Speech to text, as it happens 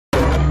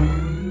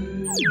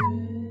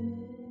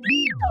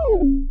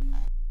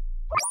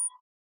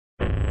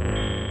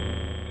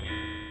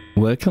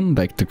Welcome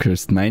back to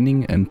Cursed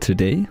Mining, and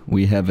today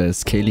we have a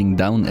scaling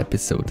down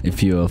episode.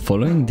 If you are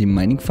following the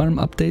mining farm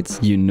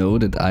updates, you know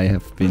that I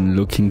have been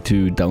looking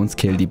to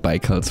downscale the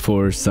Baikals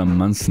for some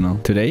months now.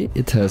 Today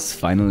it has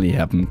finally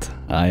happened.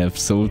 I have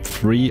sold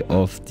 3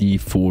 of the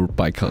 4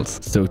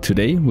 Baikals. So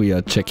today we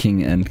are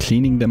checking and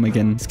cleaning them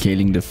again,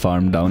 scaling the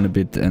farm down a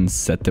bit and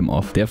set them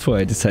off. Therefore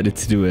I decided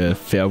to do a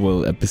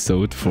farewell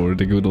episode for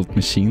the good old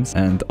machines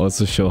and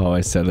also show how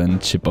I sell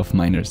and ship off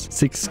miners.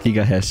 6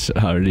 gigahash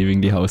are leaving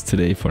the house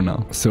today for now.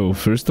 So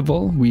first of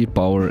all, we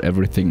power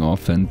everything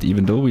off, and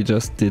even though we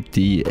just did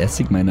the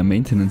ASIC miner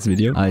maintenance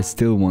video, I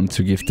still want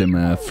to give them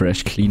a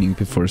fresh cleaning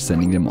before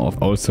sending them off.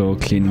 Also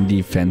cleaning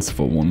the fence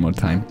for one more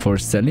time. For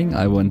selling,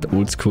 I went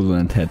old school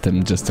and had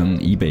them just on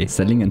eBay.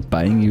 Selling and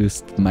buying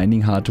used mining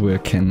hardware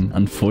can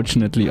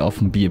unfortunately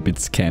often be a bit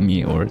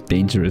scammy or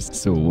dangerous,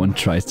 so one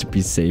tries to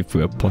be safe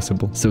where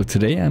possible. So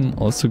today I'm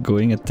also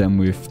going at them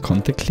with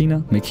contact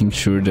cleaner, making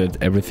sure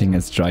that everything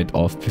has dried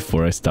off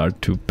before I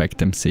start to pack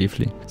them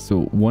safely.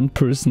 So one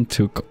person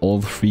took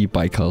all 3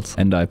 Baikals,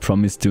 and I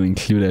promise to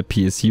include a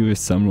PSU if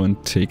someone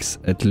takes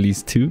at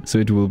least 2, so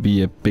it will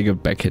be a bigger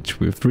package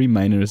with 3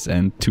 miners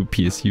and 2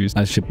 PSUs.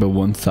 I'll ship a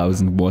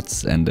 1000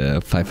 watts and a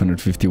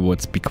 550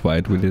 watts, be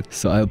quiet with it.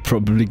 So I'll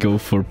probably go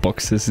for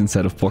boxes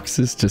instead of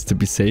boxes just to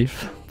be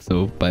safe.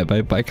 So bye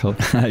bye Baikal.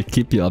 I'll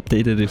keep you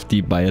updated if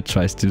the buyer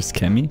tries to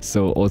scam me.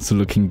 So also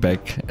looking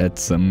back at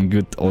some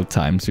good old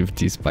times with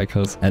these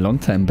Baikals. A long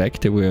time back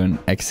they were an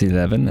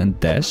X11 and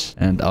Dash,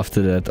 and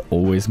after that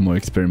always more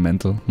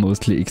experimental,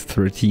 mostly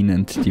X13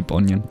 and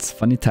DeepOnion. It's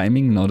funny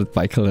timing now that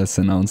Baikal has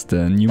announced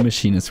a new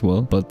machine as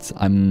well, but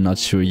I'm not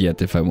sure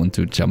yet if I want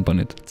to jump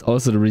on it. It's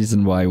also the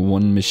reason why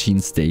one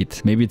machine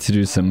stayed, maybe to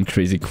do some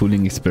crazy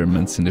cooling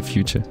experiments in the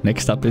future.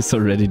 Next up is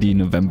already the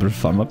November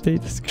farm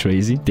update. It's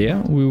crazy.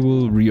 There we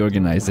will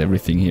reorganize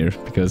everything here,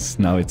 because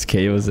now it's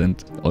chaos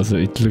and also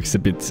it looks a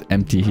bit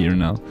empty here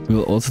now.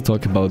 We'll also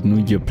talk about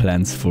New Year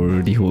plans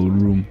for the whole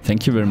room.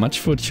 Thank you very much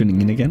for tuning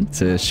in again.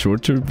 It's a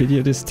shorter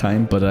video this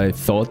time, but I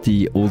thought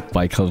the old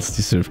Baikals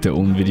deserved their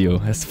own video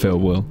as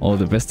farewell. All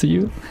the best to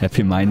you,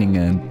 happy mining,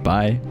 and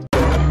bye!